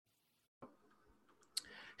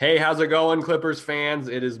Hey, how's it going, Clippers fans?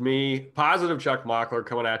 It is me, Positive Chuck Mockler,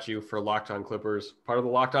 coming at you for Locked On Clippers, part of the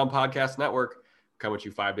Locked On Podcast Network. Come at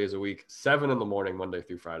you 5 days a week, 7 in the morning, Monday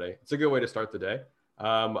through Friday. It's a good way to start the day.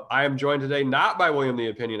 I am joined today not by William the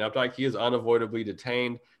Opinion Updike. He is unavoidably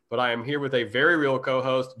detained, but I am here with a very real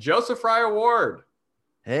co-host, Joseph Raya-Ward.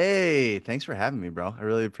 Hey, thanks for having me, bro. I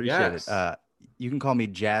really appreciate it. Yes. You can call me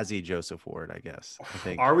Jazzy Joseph Ward, I guess. I Are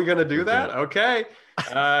think we going to if do we're that? good. Okay.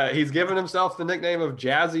 He's given himself the nickname of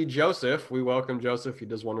Jazzy Joseph. We welcome Joseph. He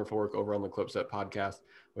does wonderful work over on the Clipset podcast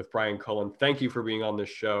with Brian Cullen. Thank you for being on this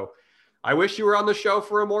show. I wish you were on the show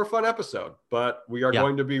for a more fun episode, but we are Yeah.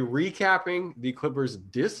 going to be recapping the Clippers'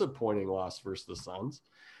 disappointing loss versus the Suns.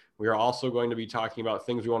 We are also going to be talking about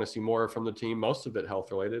things we want to see more from the team, most of it health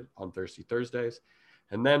related, on Thirsty Thursdays.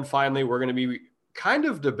 And then finally, we're going to be kind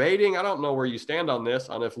of debating, I don't know where you stand on this,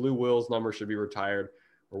 on if Lou Will's number should be retired.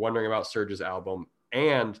 We're wondering about Serge's album.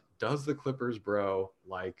 And does the Clippers bro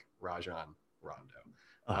like Rajon Rondo?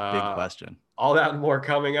 Big question. All that and more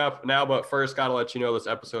coming up now. But first, got to let you know this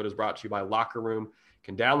episode is brought to you by Locker Room. You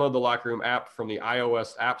can download the Locker Room app from the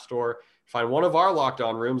iOS App Store. Find one of our Locked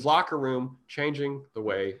On rooms, Locker Room, changing the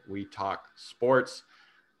way we talk sports.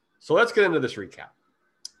 So let's get into this recap.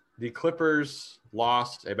 The Clippers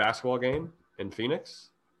lost a basketball game in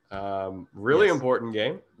Phoenix. Really Yes. important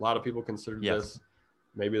game. A lot of people considered Yes. this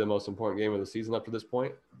maybe the most important game of the season up to this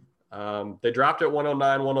point. They dropped it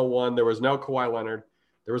 109-101. There was no Kawhi Leonard.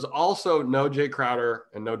 There was also no Jay Crowder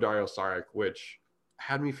and no Dario Saric, which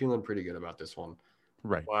had me feeling pretty good about this one.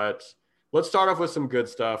 Right. But let's start off with some good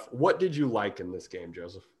stuff. What did you like in this game,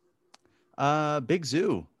 Joseph? Big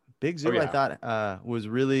Zoo. Big Zoo, Oh, yeah. I thought was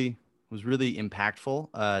really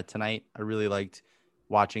impactful. Tonight, I really liked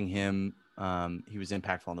watching him. He was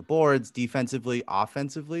impactful on the boards, defensively,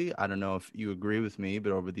 offensively. I don't know if you agree with me,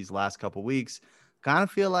 but over these last couple weeks, kind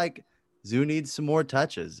of feel like Zoo needs some more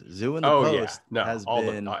touches. Zoo in the post has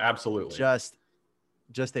been absolutely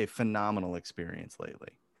just a phenomenal experience lately.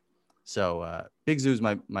 So Big Zoo's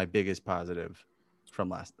my biggest positive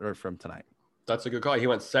from tonight. That's a good call. He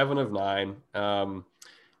went 7 of 9.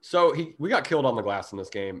 So we got killed on the glass in this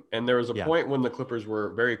game, and there was a point when the Clippers were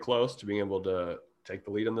very close to being able to take the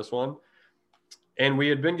lead in this one. And we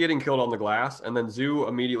had been getting killed on the glass, and then Zoo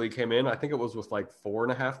immediately came in. I think it was with like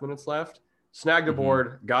 4.5 minutes left. Snagged a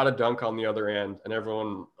board, got a dunk on the other end, and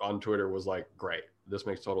everyone on Twitter was like, great, this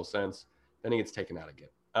makes total sense. Then he gets taken out again.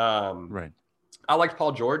 Right. I liked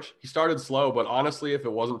Paul George. He started slow, but honestly, if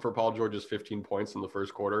it wasn't for Paul George's 15 points in the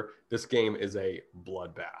first quarter, this game is a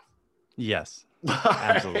bloodbath. Yes,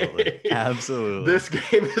 absolutely. Absolutely. This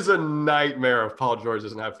game is a nightmare if Paul George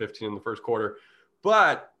doesn't have 15 in the first quarter.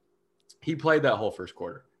 But he played that whole first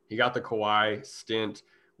quarter. He got the Kawhi stint,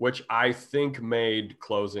 which I think made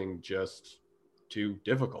closing just too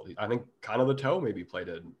difficult. I think kind of the toe maybe played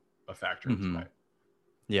a factor in tonight.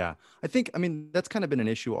 Yeah, I mean, that's kind of been an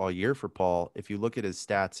issue all year for Paul. If you look at his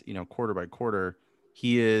stats, quarter by quarter,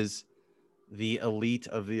 he is the elite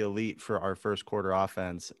of the elite for our first quarter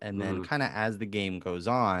offense. And then kind of as the game goes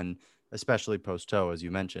on, especially post toe, as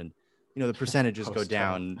you mentioned, the percentages go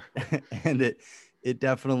down and it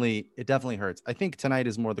definitely hurts. I think tonight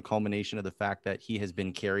is more the culmination of the fact that he has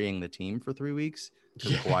been carrying the team for 3 weeks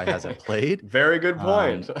because Kawhi hasn't played. Very good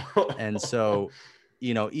point. And so,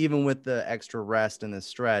 even with the extra rest in this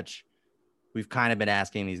stretch, we've kind of been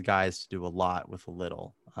asking these guys to do a lot with a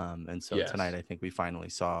little. And so tonight, I think we finally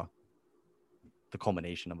saw the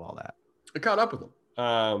culmination of all that. It caught up with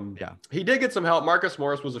him. He did get some help. Marcus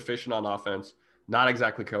Morris was efficient on offense, not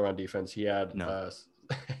exactly killer on defense. He had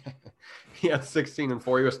he had 16 and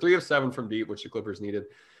 4. He was 3 of 7 from deep, which the Clippers needed.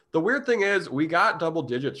 The weird thing is we got double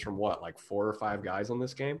digits from like 4 or 5 guys in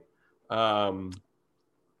this game. But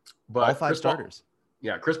all 5 starters.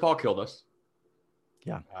 Chris Paul killed us.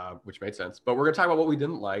 Yeah. Which made sense. But we're going to talk about what we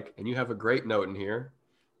didn't like. And you have a great note in here.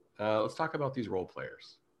 Let's talk about these role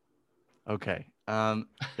players. Okay.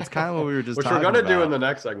 It's kind of what we were just which talking we're going to do about. in the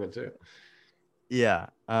next segment too. Yeah.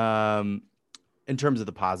 In terms of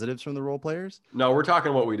the positives from the role players? No, we're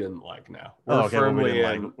talking what we didn't like now. We're firmly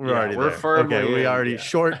in. Like. We're already there. Firmly okay, we in, already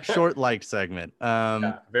short liked segment.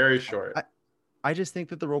 Very short. I just think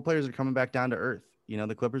that the role players are coming back down to earth.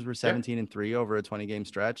 The Clippers were 17 and 3 over a 20-game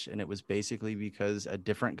stretch, and it was basically because a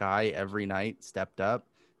different guy every night stepped up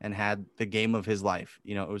and had the game of his life.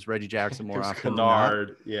 It was Reggie Jackson more often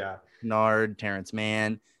Kennard, Kennard, Terrence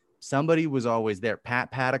Mann. Somebody was always there.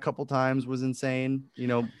 Pat a couple times was insane,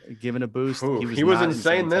 giving a boost. Ooh, he was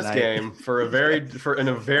insane this game in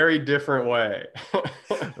a very different way.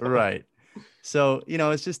 Right. So,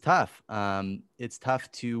 it's just tough. It's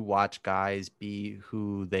tough to watch guys be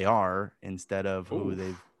who they are instead of who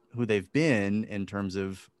they've who they've been in terms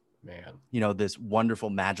of, Man. This wonderful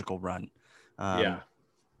magical run. Yeah.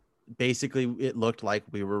 Basically, it looked like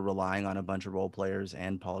we were relying on a bunch of role players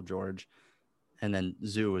and Paul George and then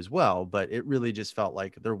Zoo as well. But it really just felt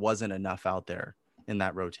like there wasn't enough out there in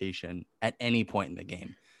that rotation at any point in the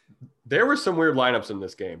game. There were some weird lineups in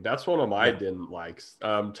this game. That's one of my didn't likes.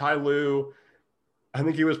 Ty Lue, I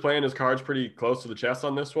think he was playing his cards pretty close to the chest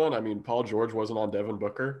on this one. I mean, Paul George wasn't on Devin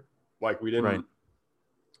Booker. Like, we didn't. Right.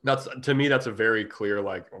 That's, to me, that's a very clear,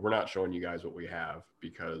 like, we're not showing you guys what we have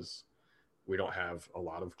because we don't have a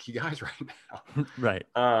lot of key guys right now. Right.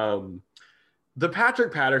 The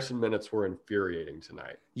Patrick Patterson minutes were infuriating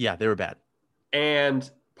tonight. Yeah, they were bad. And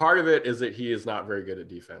part of it is that he is not very good at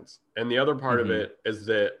defense. And the other part of it is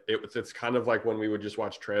that it's kind of like when we would just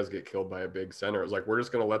watch Trez get killed by a big center. It's like, we're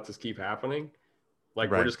just going to let this keep happening. Like,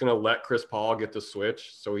 we're just going to let Chris Paul get the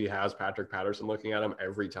switch so he has Patrick Patterson looking at him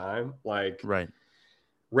every time. Like,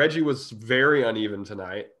 Reggie was very uneven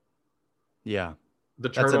tonight. Yeah. The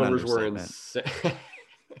turnovers were insane.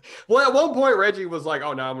 Well, at one point, Reggie was like,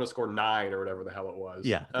 oh, now I'm going to score 9 or whatever the hell it was.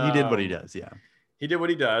 Yeah, he did what he does. Yeah. He did what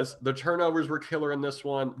he does. The turnovers were killer in this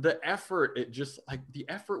one. The effort, the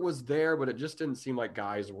effort was there, but it just didn't seem like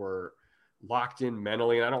guys were locked in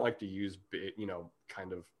mentally. And I don't like to use,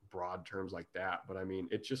 kind of broad terms like that. But I mean,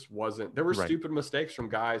 it just wasn't. There were stupid mistakes from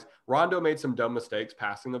guys. Rondo made some dumb mistakes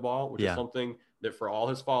passing the ball, which is something that for all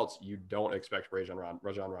his faults, you don't expect Rajon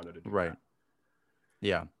Rondo to do. Right.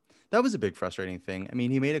 Yeah. That was a big frustrating thing. I mean,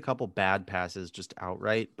 he made a couple bad passes just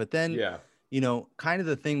outright, but then, kind of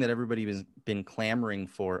the thing that everybody's been clamoring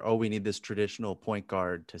for, we need this traditional point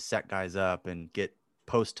guard to set guys up and get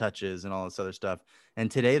post touches and all this other stuff. And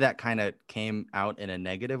today that kind of came out in a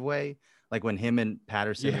negative way. Like when him and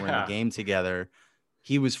Patterson were in the game together,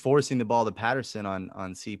 he was forcing the ball to Patterson on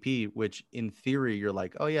CP, which in theory you're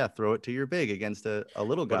like, oh yeah, throw it to your big against a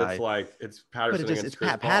little guy. But it's like, it's Patterson against it's Chris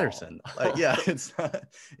Pat Paul. Patterson. Like,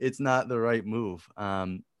 it's not the right move.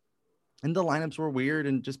 And the lineups were weird,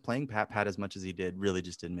 and just playing Pat as much as he did really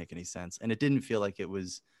just didn't make any sense. And it didn't feel like it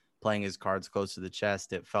was playing his cards close to the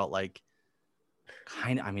chest. It felt like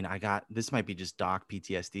this might be just Doc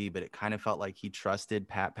PTSD, but it kind of felt like he trusted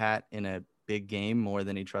Pat in a big game more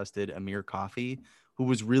than he trusted Amir Coffey, who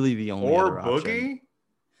was really the only other option. Or Boogie?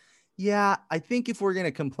 Yeah, I think if we're going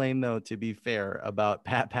to complain, though, to be fair, about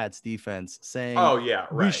Pat's defense, saying,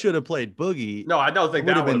 we should have played Boogie. No, I don't think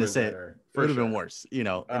that would have been the same. It would have been worse, in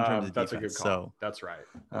terms of that's defense. A good call. So that's right.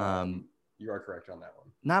 You are correct on that one.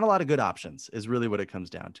 Not a lot of good options is really what it comes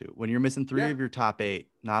down to. When you're missing 3 of your top 8,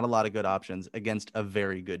 not a lot of good options against a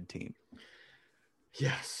very good team.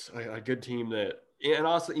 Yes, a good team and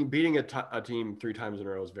also beating a team 3 times in a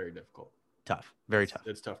row is very difficult. Tough, very tough.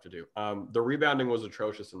 It's tough to do. The rebounding was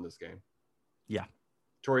atrocious in this game. Yeah.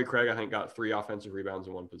 Torrey Craig, I think, got 3 offensive rebounds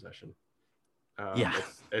in 1 possession.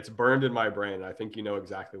 It's burned in my brain. I think you know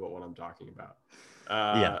exactly what one I'm talking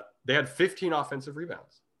about. They had 15 offensive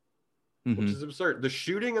rebounds, which is absurd. The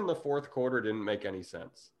shooting in the fourth quarter didn't make any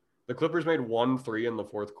sense. The Clippers made 1 3 in the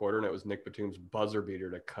fourth quarter, and it was Nick Batum's buzzer beater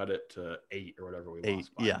to cut it to 8 or whatever we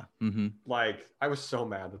lost by. Yeah. Like, I was so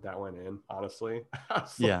mad that went in, honestly. I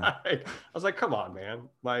was like, come on, man.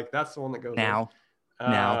 Like, that's the one that goes now.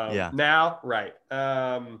 Now, right.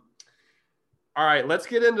 All right, let's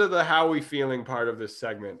get into the how we feeling part of this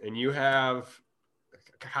segment. And you have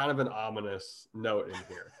kind of an ominous note in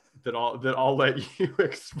here that I'll let you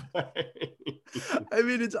explain. I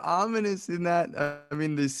mean, it's ominous in that,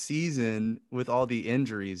 this season with all the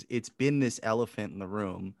injuries, it's been this elephant in the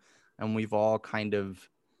room, and we've all kind of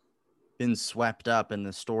been swept up in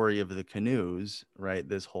the story of the Canoes, right,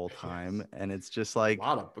 this whole time. Yes. And it's just like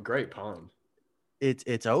a great pun.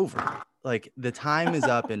 It's over. Like, the time is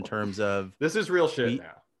up in terms of this is real shit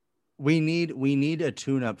now. We need a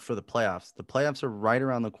tune-up for the playoffs. The playoffs are right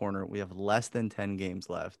around the corner. We have less than 10 games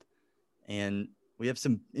left, and we have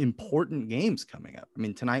some important games coming up. I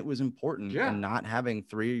mean, tonight was important, and not having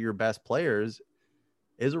 3 of your best players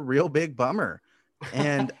is a real big bummer.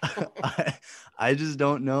 And I just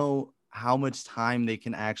don't know how much time they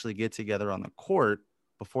can actually get together on the court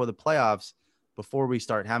before the playoffs, before we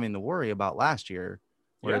start having to worry about last year,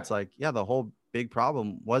 where it's like, the whole big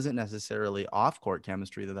problem wasn't necessarily off-court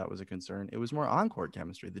chemistry that was a concern. It was more on-court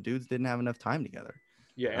chemistry. The dudes didn't have enough time together.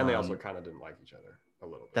 Yeah, and they also kind of didn't like each other a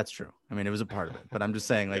little bit. That's true. I mean, it was a part of it. But I'm just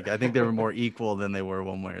saying, like, I think they were more equal than they were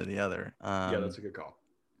one way or the other. That's a good call.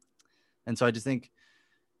 And so I just think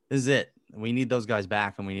this is it. We need those guys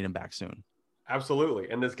back, and we need them back soon. Absolutely.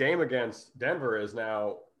 And this game against Denver is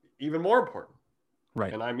now even more important.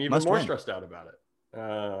 Right. And I'm even more stressed out about it.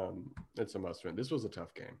 It's a must win. This was a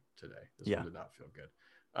tough game today. This one did not feel good.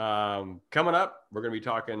 Coming up, we're going to be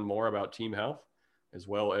talking more about team health as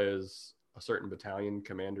well as a certain battalion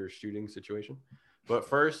commander shooting situation. But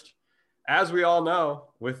first, as we all know,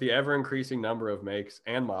 with the ever increasing number of makes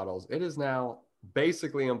and models, it is now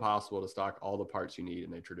basically impossible to stock all the parts you need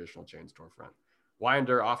in a traditional chain storefront. Why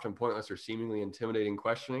endure often pointless or seemingly intimidating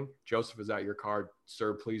questioning? Joseph is at your car.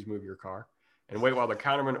 Sir, please move your car. And wait while the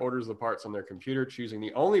counterman orders the parts on their computer, choosing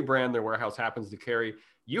the only brand their warehouse happens to carry.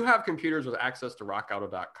 You have computers with access to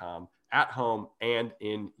rockauto.com at home and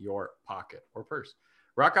in your pocket or purse.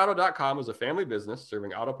 RockAuto.com is a family business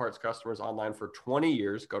serving auto parts customers online for 20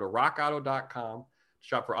 years. Go to rockauto.com to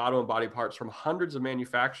shop for auto and body parts from hundreds of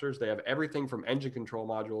manufacturers. They have everything from engine control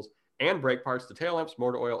modules and brake parts to tail lamps,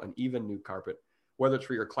 motor oil, and even new carpet. Whether it's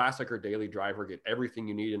for your classic or daily driver, get everything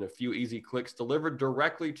you need in a few easy clicks delivered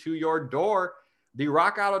directly to your door. The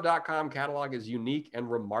rockauto.com catalog is unique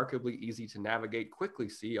and remarkably easy to navigate. Quickly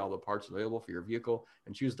see all the parts available for your vehicle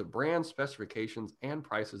and choose the brand, specifications, and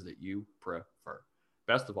prices that you prefer.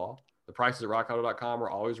 Best of all, the prices at rockauto.com are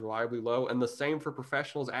always reliably low, and the same for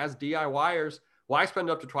professionals as DIYers. Why spend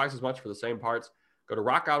up to twice as much for the same parts? Go to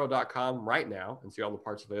rockauto.com right now and see all the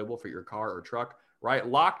parts available for your car or truck. Right,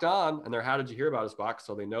 Locked On, and their How Did You Hear About Us box,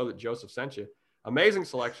 so they know that Joseph sent you. Amazing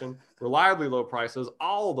selection, reliably low prices,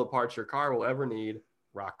 all the parts your car will ever need.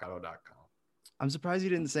 rockauto.com. I'm surprised you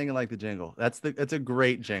didn't sing it like the jingle. That's a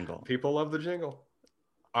great jingle. People love the jingle.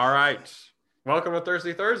 All right. Welcome to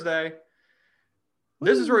Thirsty Thursday.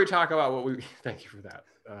 This is where we talk about what we thank you for that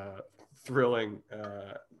thrilling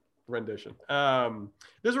rendition.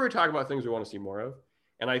 This is where we talk about things we want to see more of.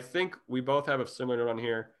 And I think we both have a similar note on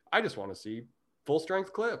here. I just want to see full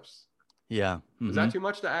strength clips. Yeah. Mm-hmm. Is that too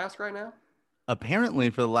much to ask right now? Apparently,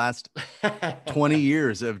 for the last 20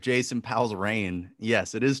 years of Jason Powell's reign,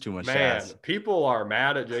 yes, it is too much to ask. People are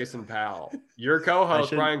mad at Jason Powell. Your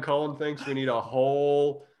co-host, Brian Cullen, thinks we need a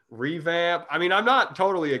whole revamp. I mean, I'm not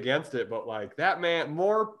totally against it, but like that man,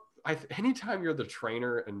 anytime you're the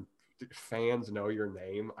trainer and fans know your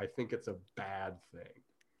name, I think it's a bad thing.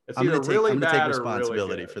 It's I'm going to take really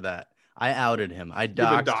responsibility good. for that. I outed him. I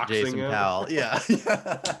doxed Jason Powell. Yeah.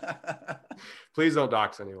 Please don't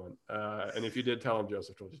dox anyone. And if you did, tell him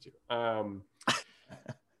Joseph told you to.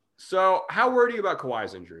 So how worried are you about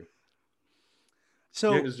Kawhi's injury?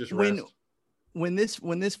 So when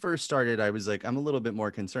this first started, I was like, I'm a little bit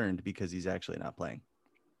more concerned because he's actually not playing.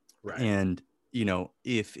 Right. And,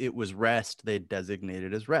 if it was rest, they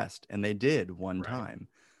designated as rest, and they did one time.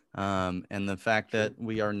 And the fact that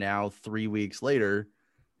we are now 3 weeks later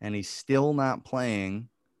and he's still not playing,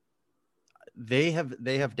 they have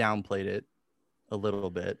downplayed it a little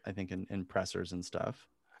bit, I think, in pressers and stuff.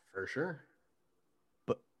 For sure.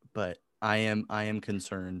 But I am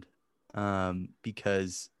concerned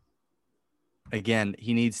because, again,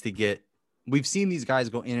 he needs to get. We've seen these guys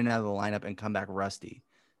go in and out of the lineup and come back rusty,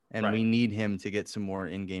 and we need him to get some more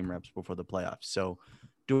in-game reps before the playoffs. So,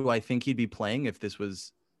 do I think he'd be playing if this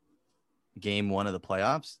was game one of the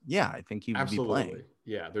playoffs? Yeah, I think he would be playing.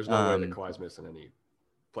 Yeah, there's no way that Kawhi's missing any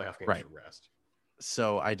playoff games for rest.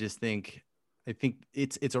 So I think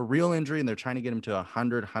it's a real injury, and they're trying to get him to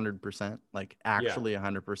 100%, like actually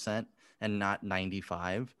 100%, and not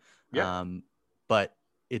 95. Yeah. But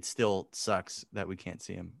it still sucks that we can't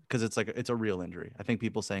see him because it's a real injury. I think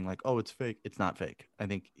people saying like, oh, it's fake. It's not fake. I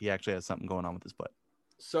think he actually has something going on with his foot.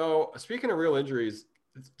 So speaking of real injuries,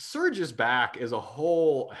 Serge's back is a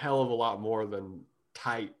whole hell of a lot more than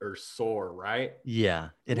tight or sore, right? Yeah.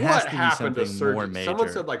 It has to be something more major. Someone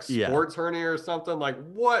said like sports hernia or something. Like,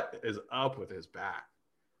 what is up with his back?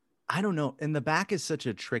 I don't know. And the back is such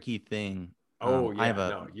a tricky thing. I have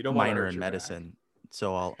a minor in medicine,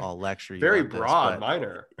 so I'll lecture you. Very broad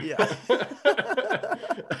minor. Yeah.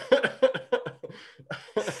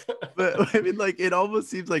 But I mean, like, it almost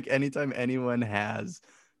seems like anytime anyone has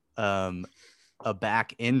a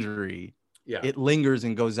back injury, it lingers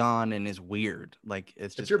and goes on and is weird. Like,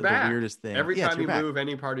 it's just your back. The weirdest thing. Every time you move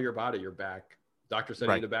any part of your body, your back. Doctor said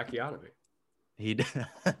he had a bacchiotomy. He did.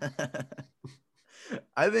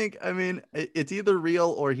 I mean, it's either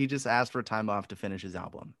real or he just asked for time off to finish his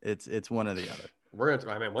album. It's one or the other.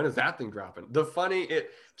 When is that thing dropping?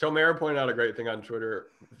 Tomera pointed out a great thing on Twitter.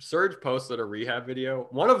 Serge posted a rehab video,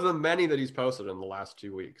 one of the many that he's posted in the last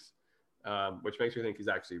 2 weeks, which makes me think he's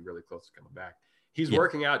actually really close to coming back. He's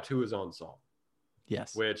working out to his own song.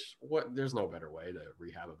 Yes. There's no better way to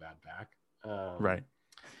rehab a bad back. Right.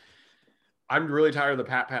 I'm really tired of the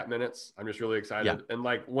pat minutes. I'm just really excited. Yeah. And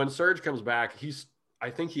like when Serge comes back, I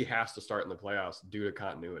think he has to start in the playoffs due to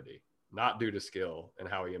continuity, not due to skill and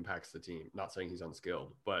how he impacts the team. Not saying he's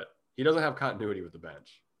unskilled, but he doesn't have continuity with the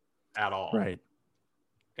bench at all. Right.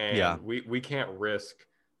 And we can't risk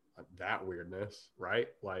that weirdness, right?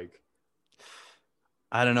 Like,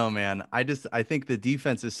 I don't know, man. I think the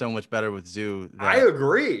defense is so much better with Zoo I that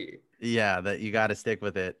agree. yeah, that you got to stick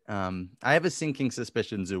with it. I have a sinking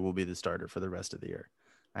suspicion Zoo will be the starter for the rest of the year.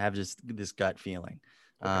 I have just this gut feeling.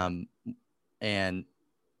 Okay. And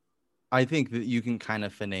I think that you can kind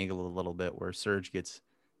of finagle a little bit where Serge gets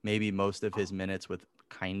maybe most of his minutes with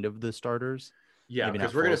kind of the starters. Yeah, maybe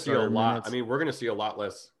because not we're going full to see a starter lot. minutes. I mean, we're going to see a lot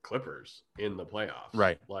less Clippers in the playoffs.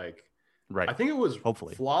 Right. Like, Right. I think it was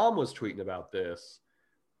hopefully Flom was tweeting about this.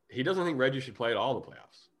 He doesn't think Reggie should play at all in the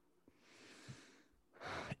playoffs.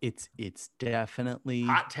 It's definitely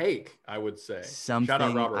hot take, I would say. something Shout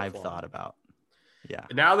out Robert I've Flom. thought about. Yeah.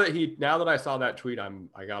 Now that I saw that tweet, I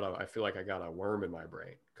feel like I got a worm in my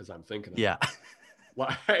brain because I'm thinking about it.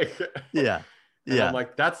 Like Yeah. And yeah. I'm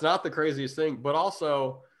like, that's not the craziest thing. But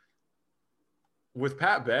also with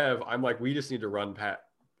Pat Bev, I'm like, we just need to run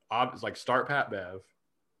start Pat Bev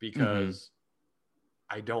because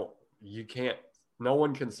no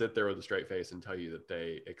one can sit there with a straight face and tell you that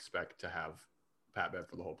they expect to have Pat Bev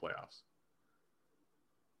for the whole playoffs.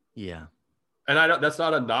 Yeah. And that's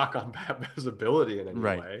not a knock on Pat Bev's ability in any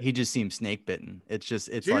way. He just seems snake bitten. It's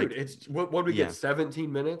Dude, like, it's what we get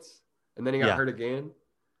 17 minutes and then he got hurt again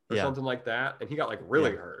or something like that. And he got like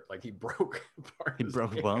really hurt. Like he broke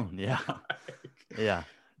a bone. Yeah. Yeah.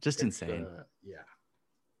 Just insane. Yeah.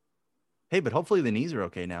 Hey, but hopefully the knees are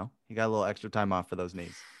okay now. He got a little extra time off for those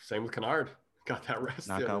knees. Same with Kennard. Got that rest.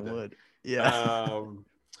 Knock on wood. Yeah.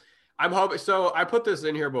 I'm hoping. So I put this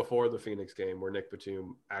in here before the Phoenix game where Nick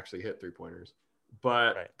Batum actually hit 3-pointers.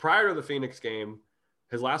 But prior to the Phoenix game,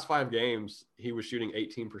 his last 5 games, he was shooting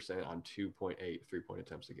 18% on 2.8 3-point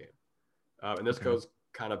attempts a game. And this goes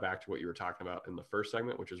kind of back to what you were talking about in the first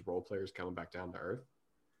segment, which is role players coming back down to earth.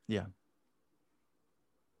 Yeah.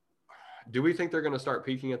 Do we think they're going to start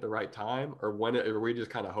peaking at the right time, or are we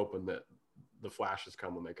just kind of hoping that the flashes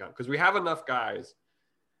come when they come? Because we have enough guys.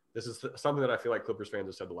 This is something that I feel like Clippers fans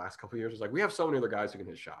have said the last couple of years. Is like we have so many other guys who can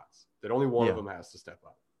hit shots that only one of them has to step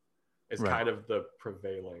up. It's kind of the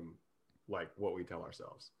prevailing, like what we tell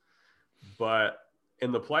ourselves. But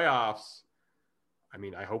in the playoffs, I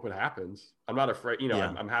mean, I hope it happens. I'm not afraid.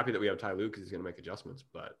 I'm happy that we have Ty Lue because he's going to make adjustments.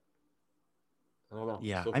 But I don't know.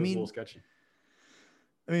 Yeah, Still feels a little sketchy.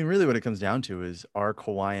 I mean, really what it comes down to is, are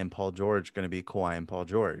Kawhi and Paul George going to be Kawhi and Paul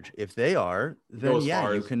George? If they are, then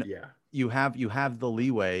you have the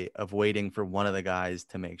leeway of waiting for one of the guys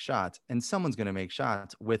to make shots, and someone's going to make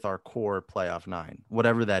shots with our core playoff 9,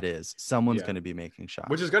 whatever that is. Someone's going to be making shots,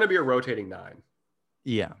 which is going to be a rotating 9.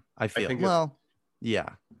 Yeah, I feel. Yeah.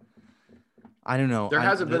 I don't know. There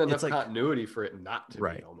hasn't been enough continuity for it not to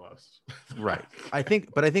be almost. Right. I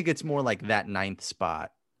think it's more like that 9th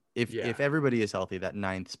spot. If everybody is healthy, that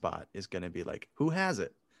 9th spot is going to be like, who has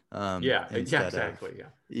it? Exactly.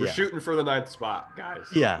 We're shooting for the 9th spot, guys.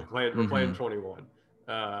 Yeah. We're playing 21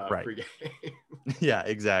 pregame. Yeah,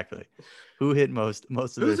 exactly. Who hit most of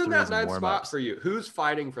Who's those in that threes 9th spot for you? Who's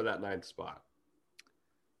fighting for that 9th spot?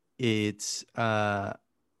 It's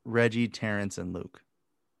Reggie, Terrence, and Luke.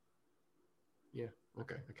 Yeah.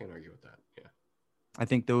 Okay. I can't argue with that. Yeah. I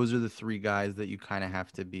think those are the 3 guys that you kind of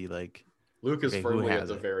have to be like. Luke is firmly at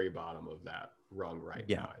the very bottom of that rung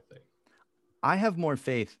now, I think. I have more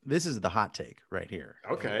faith. This is the hot take right here.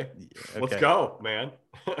 Okay. Let's go, man.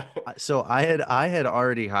 So I had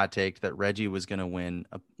already hot taked that Reggie was going to win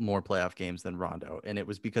more playoff games than Rondo, and it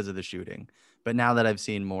was because of the shooting. But now that I've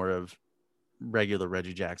seen more of regular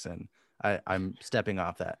Reggie Jackson, I'm stepping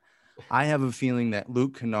off that. I have a feeling that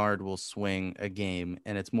Luke Kennard will swing a game,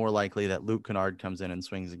 and it's more likely that Luke Kennard comes in and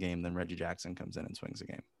swings a game than Reggie Jackson comes in and swings a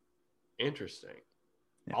game. Interesting.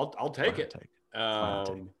 Yeah. I'll take it.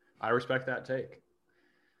 I respect that take.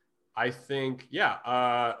 I think,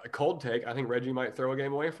 a cold take. I think Reggie might throw a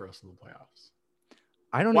game away for us in the playoffs.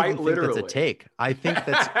 I don't even think that's a take. I think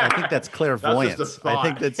that's clairvoyance. That's I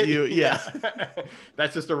think that's you. Yeah.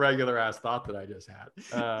 That's just a regular ass thought that I just had.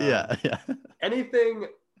 Yeah. Anything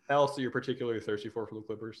else that you're particularly thirsty for from the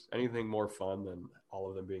Clippers? Anything more fun than all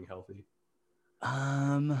of them being healthy?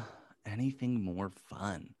 Anything more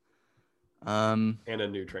fun? And a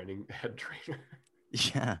new head trainer.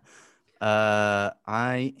 Yeah.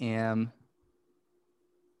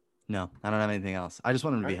 No, I don't have anything else. I just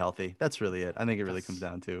want him to be healthy. That's really it. I think it really comes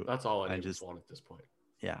down to. That's all I just want at this point.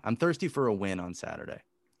 Yeah. I'm thirsty for a win on Saturday.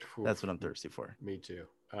 That's what I'm thirsty for. Me too.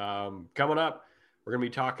 Coming up, we're going to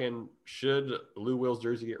be talking, should Lou Will's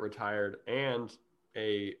jersey get retired? And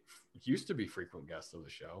a used to be frequent guest of the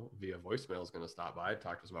show via voicemail is going to stop by,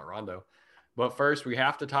 talk to us about Rondo. But first, we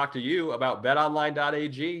have to talk to you about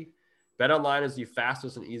betonline.ag. BetOnline is the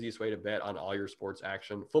fastest and easiest way to bet on all your sports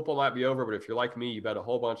action. Football might be over, but if you're like me, you bet a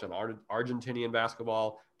whole bunch on Argentinian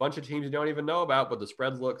basketball, a bunch of teams you don't even know about, but the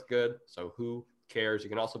spreads look good, so who cares? You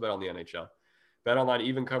can also bet on the NHL. BetOnline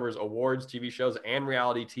even covers awards, TV shows, and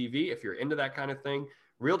reality TV if you're into that kind of thing.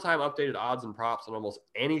 Real-time updated odds and props on almost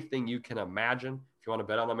anything you can imagine. If you want to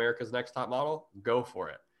bet on America's Next Top Model, go for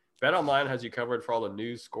it. BetOnline has you covered for all the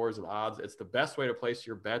news, scores, and odds. It's the best way to place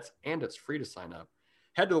your bets, and it's free to sign up.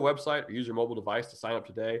 Head to the website or use your mobile device to sign up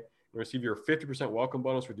today and receive your 50% welcome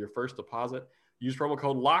bonus with your first deposit. Use promo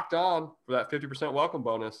code LOCKEDON for that 50% welcome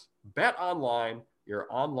bonus. BetOnline, your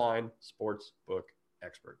online sportsbook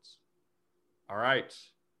experts. All right.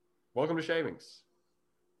 Welcome to Shavings.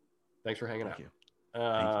 Thanks for hanging out. Thank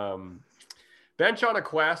you. Bench on a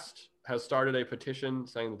Quest has started a petition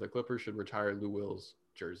saying that the Clippers should retire Lou Will's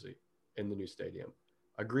jersey in the new stadium.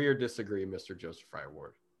 Agree or disagree, Mr. Joseph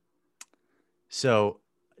Raya-Ward? So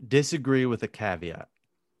disagree with a caveat.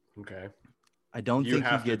 Okay. I don't think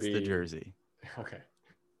he gets the jersey. Okay.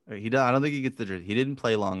 I don't think he gets the jersey. He didn't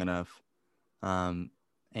play long enough.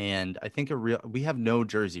 And I think we have no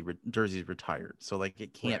jerseys retired. So like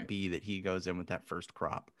it can't be that he goes in with that first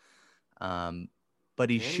crop. But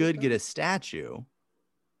he should get a statue.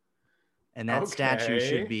 And that statue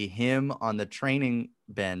should be him on the training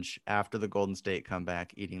bench after the Golden State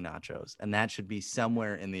comeback eating nachos. And that should be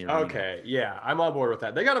somewhere in the arena. Okay. Yeah, I'm on board with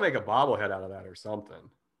that. They got to make a bobblehead out of that or something.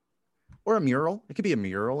 Or a mural. It could be a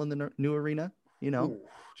mural in the new arena, you know? Ooh,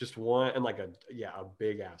 just one and like a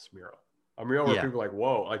big ass mural. A mural where people are like,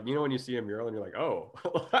 whoa. Like, you know, when you see a mural and you're like, oh.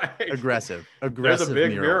 like, aggressive. There's a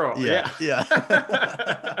big mural. Yeah.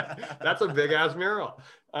 That's a big ass mural.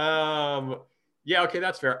 Yeah, okay,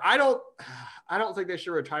 that's fair. I don't think they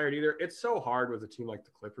should retire it either. It's so hard with a team like the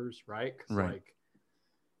Clippers, right? Like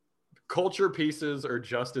culture pieces are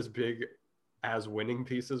just as big as winning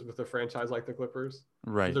pieces with a franchise like the Clippers.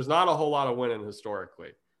 Right. There's not a whole lot of winning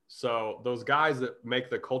historically. So those guys that make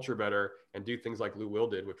the culture better and do things like Lou Will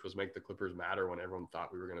did, which was make the Clippers matter when everyone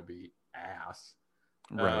thought we were going to be ass,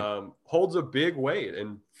 holds a big weight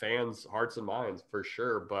in fans' hearts and minds for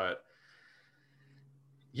sure. But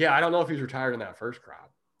yeah, I don't know if he's retired in that first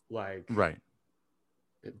crop. Like,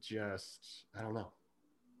 it just, I don't know.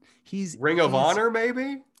 He's Ring of Honor,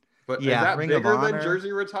 maybe? But is that Ring bigger than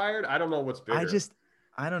jersey retired? I don't know what's bigger.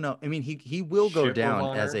 I don't know. I mean, he will go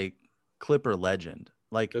down as a Clipper legend.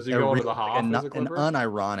 Like, does he go into the Hall of Fame as a Clipper? An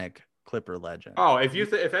unironic Clipper legend. Oh,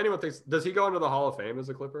 if anyone thinks, does he go into the Hall of Fame as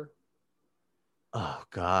a Clipper? Oh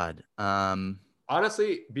God.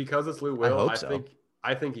 Honestly, because it's Lou Will,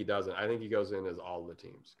 I think he doesn't. I think he goes in as all the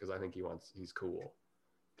teams because I think he's cool.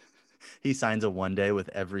 He signs a one day with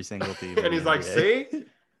every single team. And he's like, see,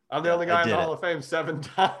 I'm the only guy in the Hall of Fame 7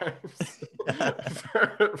 times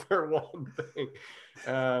for one thing.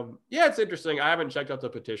 Yeah, it's interesting. I haven't checked out the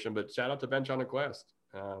petition, but shout out to Bench on a Quest.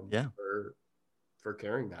 For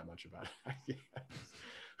caring that much about it.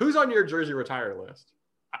 Who's on your jersey retire list?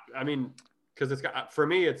 I mean, because it's got, for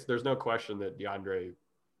me, there's no question that DeAndre,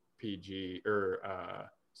 PG, or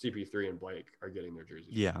CP3 and Blake are getting their jerseys.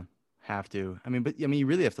 Yeah, have to. I mean, you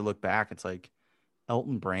really have to look back. It's like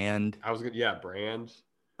Elton Brand. Brand.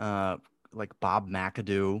 Like Bob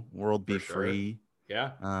McAdoo, World Be Free.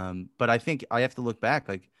 Yeah. But I think I have to look back,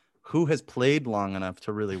 like who has played long enough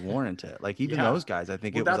to really warrant it? Like even those guys, I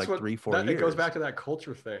think it was like 3-4 years. It goes back to that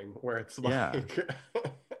culture thing where it's like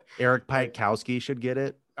Eric Piatkowski should get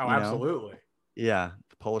it. Oh, absolutely. Yeah.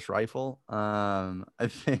 The Polish Rifle. I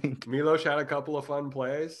think Milos had a couple of fun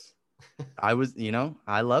plays. I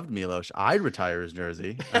loved Milos. I'd retire his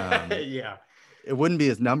jersey. Yeah. It wouldn't be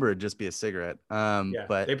his number, it'd just be a cigarette.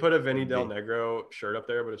 But they put a Vinny Del Negro shirt up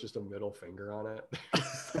there, but it's just a middle finger on it.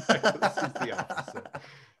 This is the opposite.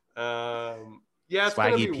 It's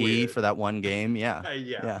Swaggy P for that one game.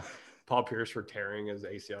 Yeah. Paul Pierce for tearing his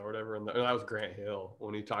ACL or whatever. And that was Grant Hill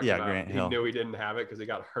when he talked about he knew he didn't have it because he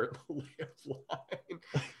got hurt in the layup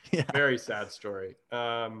line. Very sad story.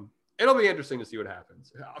 It'll be interesting to see what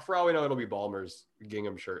happens. For all we know, it'll be Ballmer's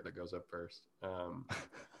gingham shirt that goes up first.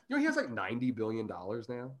 He has like $90 billion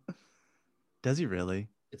now. Does he really?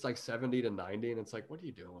 It's like 70 to 90. And it's like, what are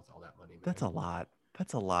you doing with all that money, man? That's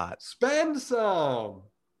a lot. Spend some.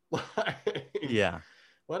 Yeah.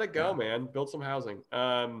 Let it go, man. Build some housing.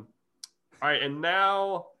 All right. And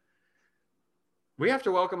now we have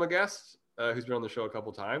to welcome a guest who's been on the show a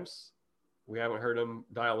couple times. We haven't heard him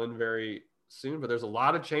dial in very soon, but there's a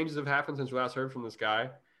lot of changes have happened since we last heard from this guy.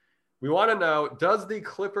 We want to know, does the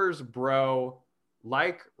Clippers bro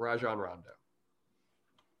like Rajon Rondo?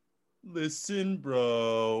 Listen,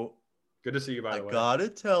 bro. Good to see you, by the way. I gotta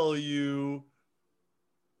tell you,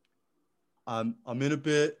 I'm in a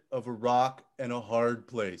bit of a rock and a hard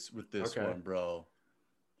place with this one, bro.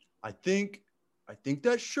 I think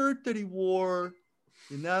that shirt that he wore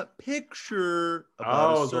in that picture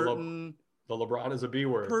about a certain the LeBron is a B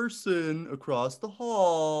word person across the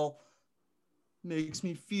hall makes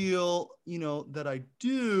me feel, that I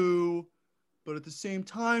do. But at the same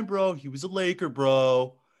time, bro, he was a Laker,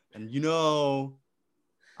 bro. And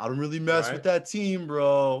I don't really mess with that team,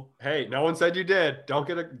 bro. Hey, no one said you did.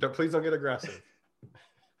 Please don't get aggressive.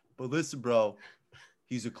 But listen, bro,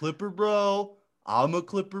 he's a Clipper, bro. I'm a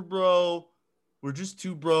Clipper, bro. We're just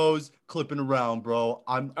two bros clipping around, bro.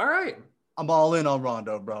 All right. I'm all in on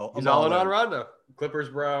Rondo, bro. He's all in on Rondo. Clippers,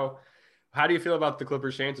 bro. How do you feel about the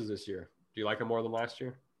Clippers' chances this year? Do you like them more than last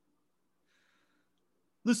year?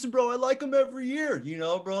 Listen, bro, I like them every year.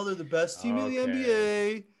 Bro, they're the best team in the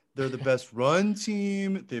NBA. They're the best run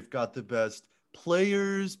team. They've got the best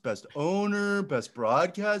players, best owner, best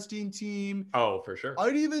broadcasting team. Oh, for sure.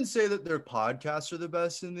 I'd even say that their podcasts are the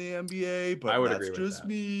best in the NBA, but that's just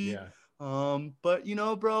me. Yeah. But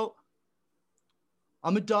bro,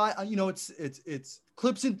 I'm it's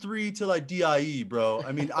Clips in 3 till I DIE, bro.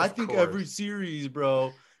 I mean, I think every series,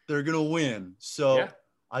 bro, they're gonna win. So yeah.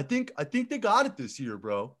 I think they got it this year,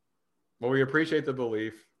 bro. Well, we appreciate the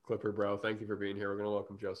belief, Clipper, bro. Thank you for being here. We're gonna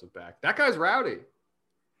welcome Joseph back. That guy's rowdy.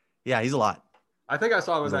 Yeah, he's a lot. I think I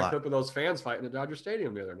saw him in that clip of those fans fighting at Dodger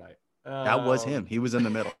Stadium the other night. That was him. He was in the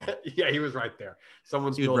middle. Yeah, he was right there. He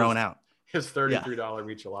was thrown out. His $33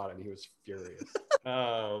 michelada, and he was furious.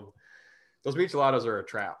 Those micheladas are a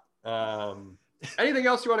trap. Anything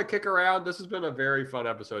else you want to kick around? This has been a very fun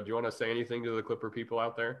episode. Do you want to say anything to the Clipper people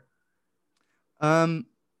out there?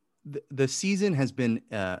 The season has been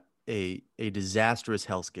a disastrous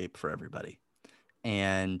hellscape for everybody.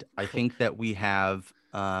 And I think that we have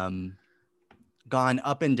gone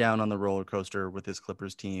up and down on the roller coaster with this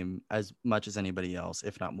Clippers team as much as anybody else,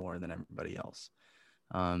 if not more than everybody else.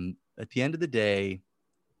 At the end of the day,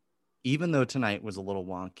 even though tonight was a little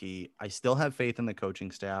wonky, I still have faith in the coaching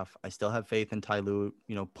staff. I still have faith in Ty Lue,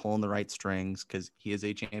 pulling the right strings, because he is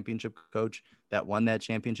a championship coach that won that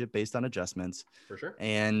championship based on adjustments. For sure.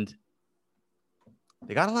 And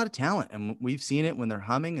they got a lot of talent, and we've seen it when they're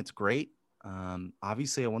humming. It's great.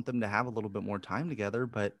 Obviously, I want them to have a little bit more time together,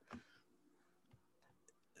 but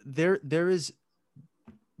there is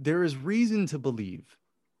reason to believe,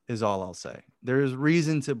 is all I'll say. There is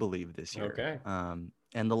reason to believe this year. Okay.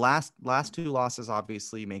 And the last two losses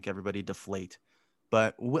obviously make everybody deflate,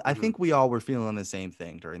 but I think we all were feeling the same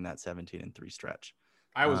thing during that 17-3 stretch.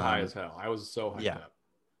 I was high as hell. I was so hyped up.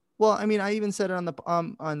 Well, I mean, I even said it on the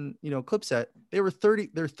Clipset. They're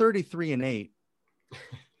 33-8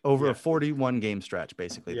 over a 41 game stretch,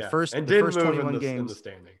 basically. Yeah. The first 21 games in the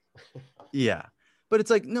standing. Yeah. But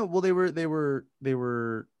it's like, no, well, they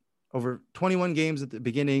were over 21 games at the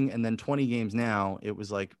beginning, and then 20 games now. It was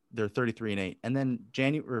like they're 33-8, and then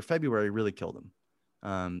February really killed them.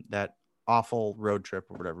 That awful road trip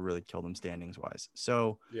or whatever really killed them standings wise.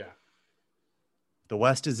 So yeah, the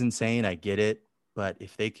West is insane. I get it, but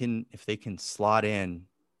if they can slot in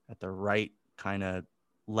at the right kind of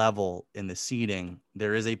level in the seeding,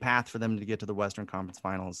 there is a path for them to get to the Western Conference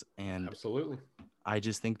Finals. And absolutely, I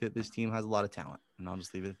just think that this team has a lot of talent, and I'll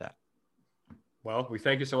just leave it at that. Well, we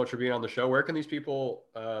thank you so much for being on the show. Where can these people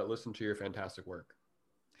listen to your fantastic work?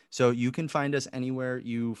 So you can find us anywhere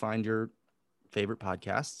you find your favorite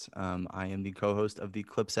podcasts. I am the co-host of the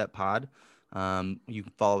Clipset Pod. You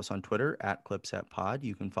can follow us on Twitter at Clipset Pod.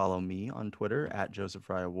 You can follow me on Twitter at Joseph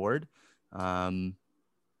Raya-Ward.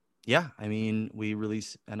 Yeah, I mean, we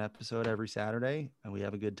release an episode every Saturday, and we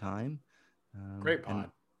have a good time. Great pod.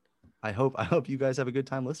 I hope you guys have a good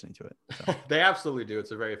time listening to it. So. They absolutely do. It's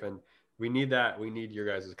a very fun. We need that. We need your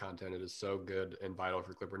guys' content. It is so good and vital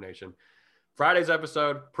for Clipper Nation. Friday's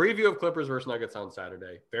episode, preview of Clippers versus Nuggets on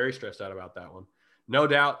Saturday. Very stressed out about that one. No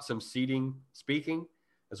doubt some seeding speaking,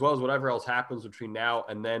 as well as whatever else happens between now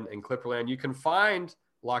and then in Clipperland. You can find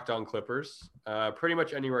Locked On Clippers pretty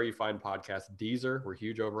much anywhere you find podcasts. Deezer, we're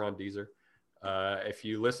huge over on Deezer. If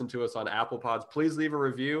you listen to us on Apple Pods, please leave a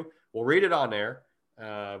review. We'll read it on air,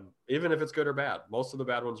 even if it's good or bad. Most of the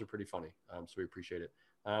bad ones are pretty funny, so we appreciate it.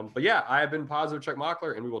 But yeah, I have been Positive Chuck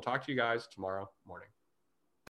Mockler, and we will talk to you guys tomorrow morning.